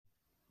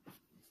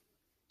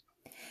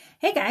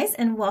Hey guys,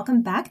 and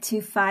welcome back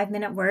to 5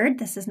 Minute Word.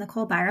 This is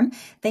Nicole Byram.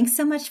 Thanks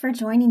so much for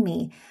joining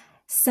me.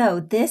 So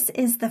this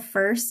is the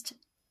first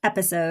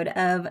episode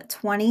of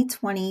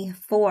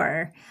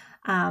 2024,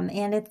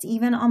 and it's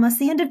even almost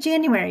the end of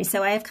January.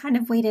 So I have kind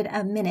of waited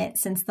a minute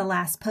since the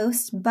last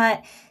post,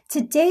 but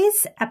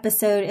today's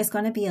episode is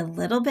going to be a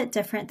little bit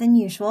different than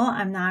usual.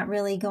 I'm not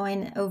really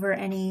going over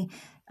any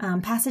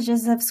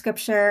passages of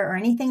scripture or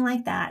anything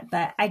like that,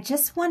 but I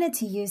just wanted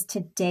to use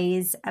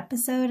today's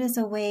episode as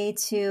a way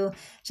to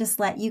just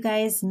let you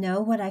guys know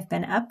what I've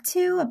been up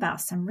to, about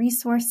some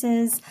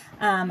resources.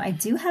 I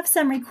do have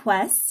some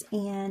requests,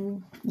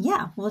 and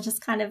yeah, we'll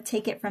just kind of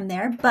take it from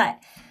there, but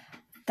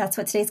that's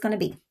what today's going to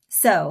be.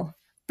 So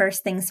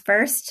first things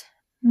first,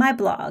 my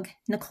blog,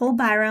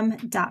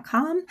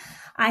 NicoleByram.com.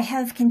 I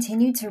have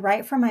continued to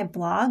write for my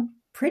blog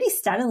pretty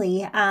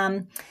steadily.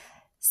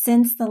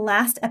 Since the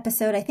last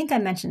episode, I think I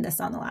mentioned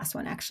this on the last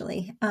one,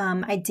 actually.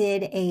 I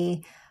did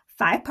a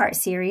 5-part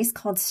series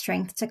called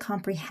Strength to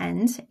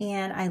Comprehend,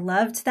 and I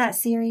loved that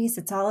series.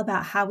 It's all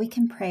about how we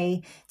can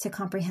pray to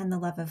comprehend the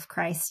love of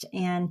Christ,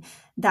 and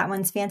that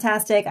one's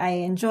fantastic. I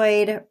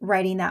enjoyed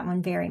writing that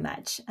one very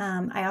much.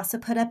 I also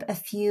put up a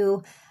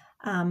few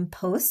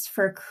posts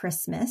for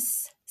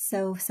Christmas,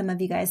 so some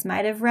of you guys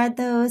might have read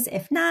those.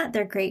 If not,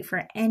 they're great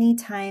for any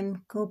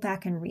time. Go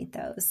back and read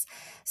those.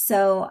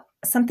 So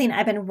something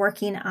I've been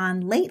working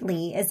on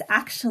lately is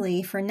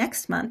actually for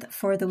next month,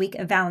 for the week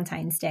of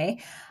Valentine's Day.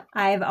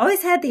 I've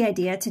always had the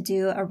idea to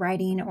do a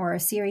writing or a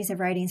series of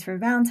writings for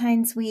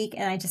Valentine's week,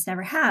 and I just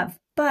never have.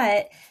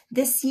 But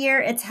this year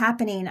it's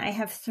happening. I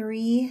have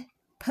 3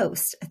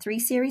 posts, a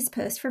 3-series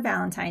post for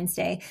Valentine's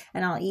Day,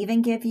 and I'll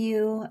even give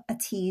you a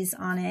tease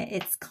on it.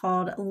 It's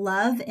called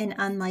Love in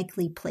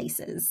Unlikely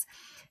Places.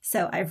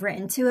 So I've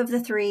written 2 of the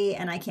 3,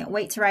 and I can't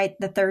wait to write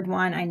the 3rd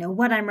one. I know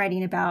what I'm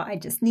writing about. I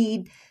just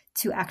need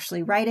to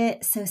actually write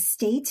it. So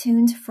stay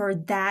tuned for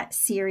that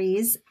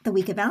series the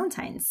week of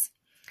Valentine's.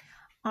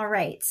 All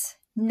right,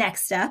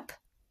 next up,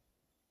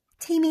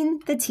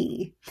 Taming the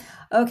Tea.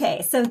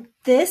 Okay, so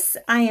this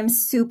I am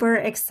super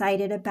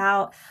excited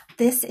about.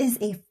 This is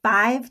a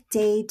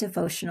 5-day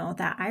devotional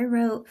that I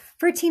wrote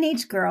for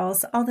teenage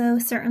girls, although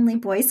certainly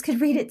boys could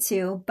read it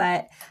too,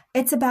 but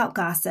it's about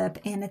gossip,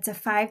 and it's a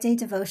 5-day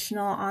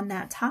devotional on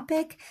that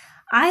topic.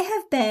 I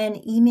have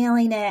been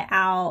emailing it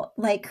out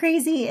like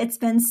crazy. It's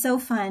been so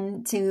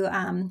fun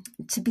to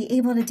be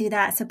able to do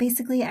that. So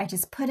basically, I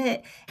just put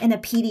it in a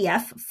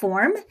PDF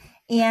form,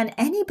 and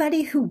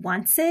anybody who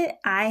wants it,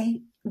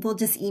 I will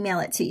just email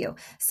it to you.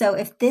 So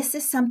if this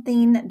is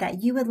something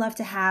that you would love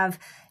to have,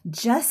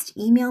 just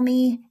email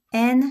me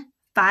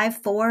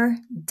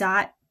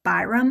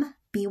n54.byrum,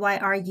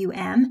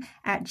 BYRUM,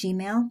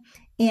 @gmail.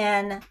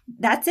 And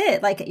that's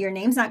it. Like, your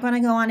name's not going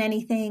to go on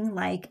anything.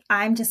 Like,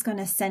 I'm just going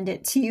to send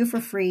it to you for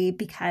free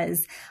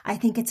because I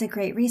think it's a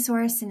great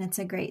resource and it's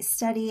a great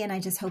study. And I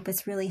just hope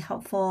it's really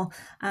helpful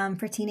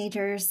for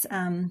teenagers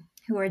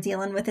who are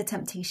dealing with the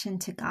temptation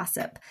to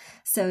gossip.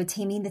 So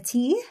Taming the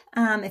Tea,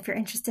 if you're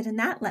interested in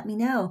that, let me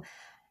know.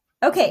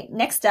 Okay,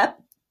 next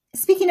up,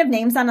 speaking of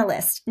names on a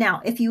list.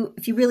 Now, if you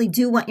really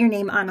do want your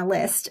name on a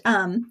list,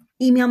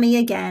 email me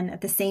again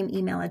at the same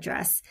email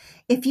address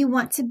if you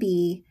want to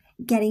be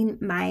getting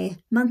my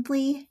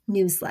monthly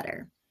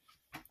newsletter.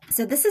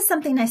 So this is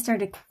something I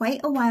started quite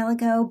a while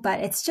ago, but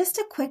it's just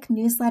a quick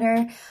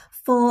newsletter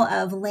full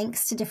of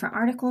links to different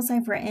articles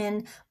I've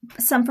written,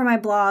 some for my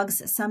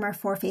blogs, some are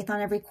for Faith on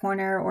Every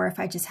Corner, or if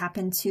I just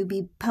happen to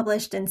be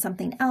published in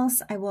something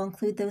else, I will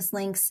include those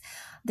links.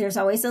 There's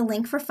always a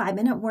link for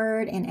 5-Minute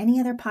Word and any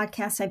other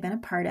podcast I've been a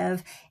part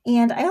of.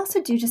 And I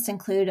also do just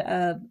include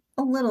a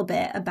little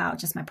bit about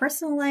just my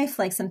personal life,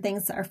 like some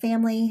things that our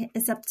family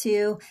is up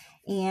to.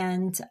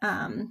 And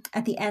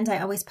at the end, I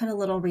always put a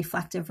little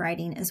reflective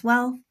writing as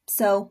well.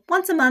 So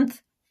once a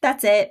month,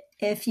 that's it.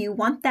 If you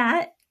want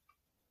that,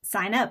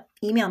 sign up,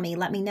 email me,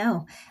 let me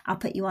know. I'll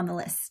put you on the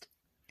list.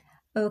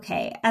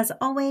 Okay, as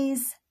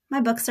always, my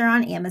books are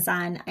on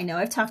Amazon. I know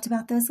I've talked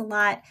about those a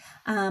lot.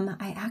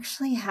 I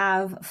actually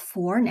have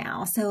 4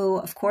 now. So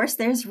of course,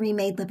 there's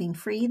Remade Living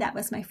Free. That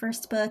was my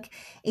first book.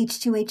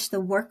 H2H,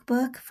 the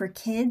workbook for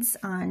kids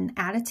on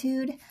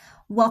attitude.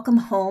 Welcome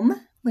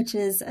Home, which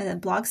is a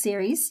blog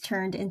series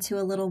turned into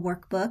a little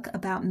workbook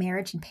about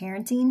marriage and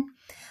parenting.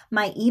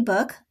 My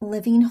ebook,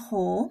 Living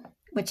Whole,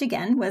 which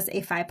again was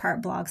a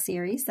 5-part blog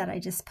series that I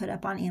just put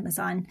up on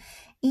Amazon.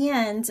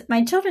 And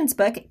my children's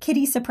book,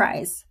 Kitty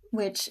Surprise,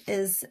 which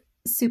is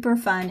super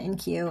fun and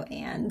cute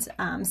and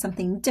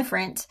something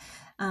different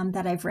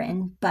that I've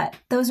written. But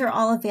those are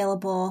all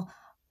available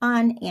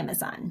on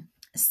Amazon.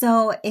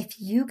 So if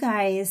you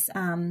guys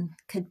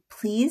could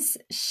please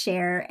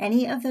share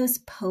any of those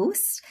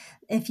posts.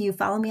 If you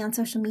follow me on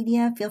social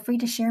media, feel free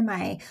to share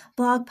my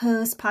blog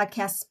posts,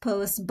 podcast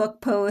posts, book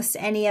posts,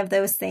 any of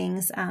those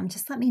things.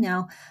 Just let me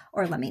know,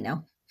 or let me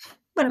know.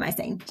 What am I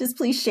saying? Just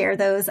please share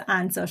those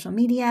on social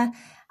media.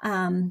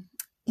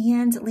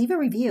 and leave a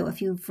review.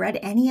 If you've read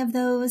any of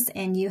those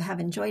and you have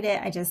enjoyed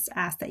it, I just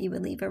ask that you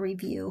would leave a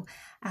review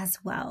as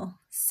well.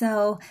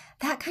 So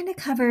that kind of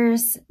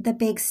covers the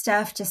big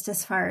stuff just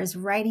as far as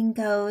writing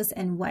goes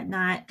and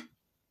whatnot.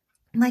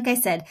 Like I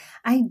said,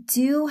 I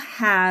do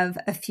have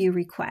a few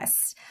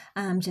requests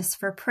just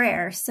for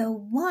prayer. So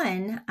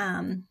one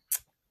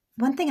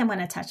thing I'm going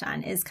to touch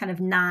on is kind of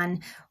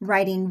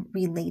non-writing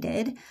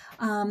related,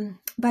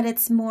 but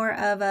it's more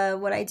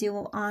of what I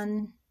do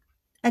on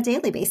a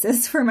daily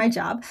basis for my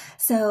job.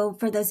 So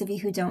for those of you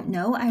who don't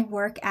know, I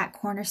work at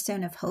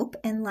Cornerstone of Hope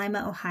in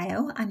Lima,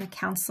 Ohio. I'm a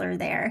counselor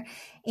there,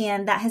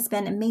 and that has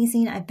been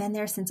amazing. I've been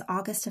there since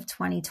August of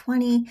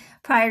 2020.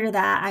 Prior to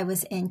that, I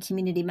was in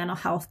community mental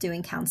health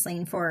doing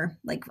counseling for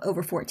like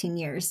over 14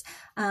 years.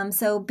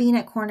 So being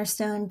at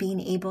Cornerstone, being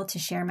able to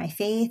share my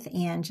faith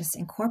and just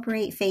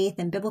incorporate faith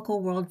and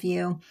biblical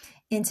worldview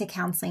into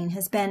counseling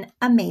has been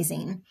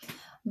amazing.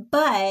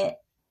 But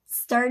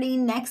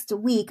starting next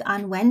week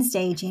on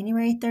Wednesday,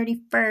 January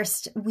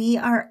 31st, we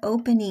are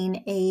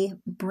opening a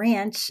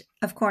branch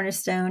of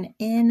Cornerstone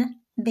in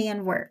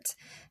Van Wert.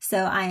 So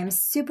I am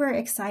super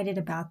excited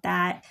about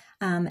that.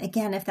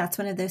 Again, if that's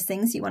one of those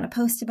things you want to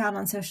post about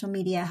on social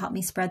media, help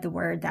me spread the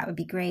word, that would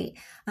be great.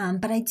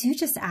 But I do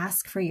just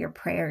ask for your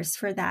prayers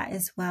for that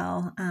as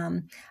well.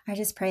 I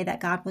just pray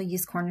that God will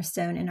use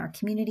Cornerstone in our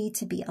community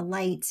to be a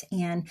light.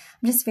 And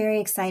I'm just very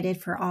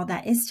excited for all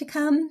that is to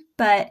come.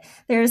 But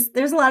there's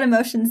a lot of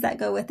emotions that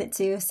go with it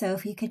too. So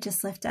if you could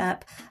just lift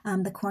up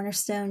the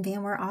Cornerstone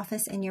Van Wert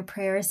office in your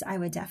prayers, I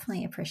would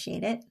definitely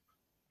appreciate it.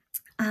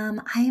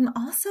 I am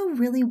also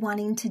really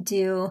wanting to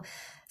do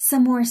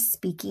some more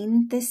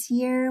speaking this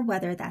year,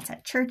 whether that's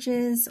at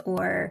churches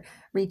or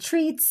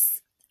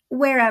retreats,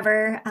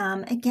 wherever.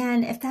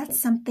 Again, if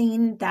that's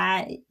something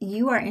that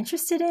you are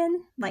interested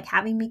in, like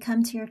having me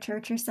come to your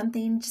church or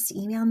something, just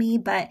email me.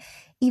 But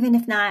even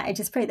if not, I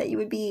just pray that you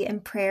would be in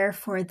prayer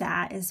for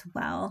that as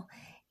well.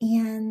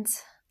 And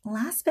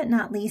last but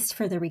not least,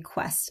 for the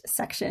request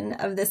section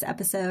of this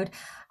episode,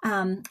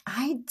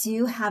 I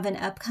do have an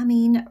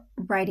upcoming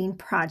writing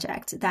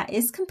project that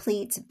is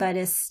complete, but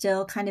is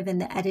still kind of in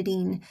the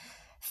editing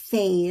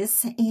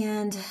phase.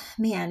 And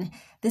man,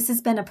 this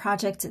has been a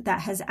project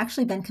that has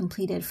actually been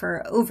completed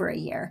for over a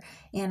year.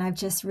 And I've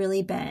just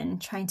really been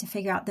trying to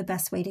figure out the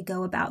best way to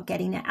go about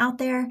getting it out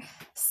there.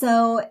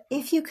 So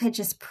if you could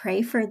just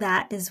pray for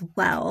that as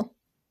well,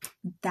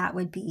 that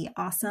would be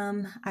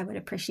awesome. I would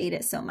appreciate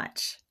it so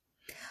much.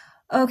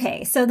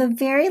 Okay, so the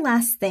very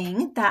last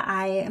thing that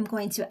I am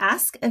going to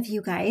ask of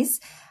you guys,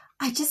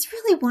 I just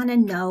really want to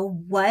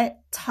know what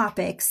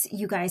topics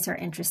you guys are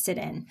interested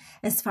in.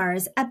 As far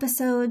as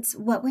episodes,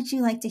 what would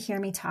you like to hear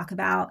me talk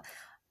about?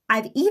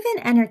 I've even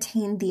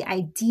entertained the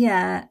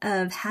idea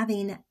of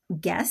having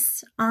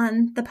guests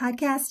on the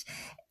podcast.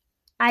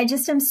 I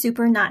just am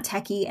super not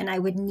techie, and I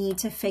would need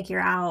to figure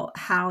out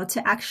how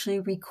to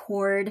actually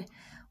record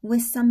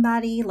with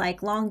somebody,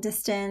 like long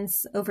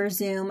distance over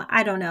Zoom.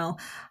 I don't know.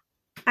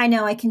 I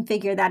know I can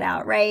figure that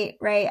out, right?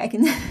 I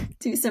can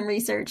do some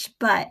research,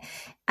 but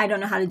I don't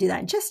know how to do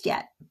that just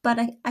yet, but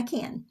I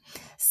can.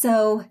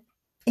 So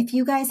if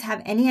you guys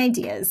have any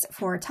ideas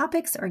for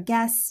topics or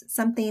guests,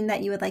 something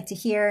that you would like to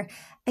hear,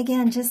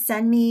 again, just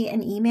send me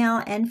an email,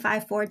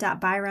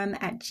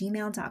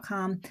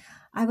 n54.byram@gmail.com.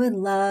 I would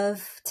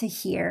love to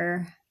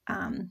hear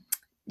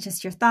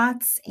just your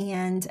thoughts.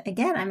 And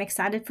again, I'm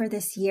excited for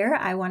this year.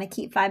 I want to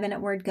keep 5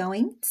 Minute Word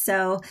going.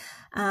 So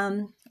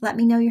let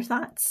me know your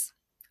thoughts.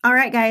 All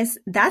right, guys,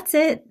 that's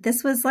it.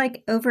 This was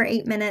like over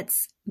 8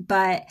 minutes,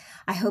 but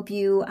I hope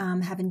you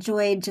have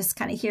enjoyed just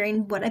kind of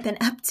hearing what I've been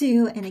up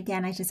to. And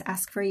again, I just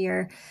ask for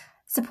your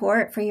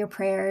support, for your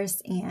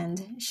prayers,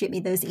 and shoot me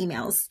those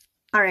emails.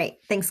 All right,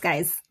 thanks,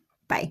 guys.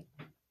 Bye.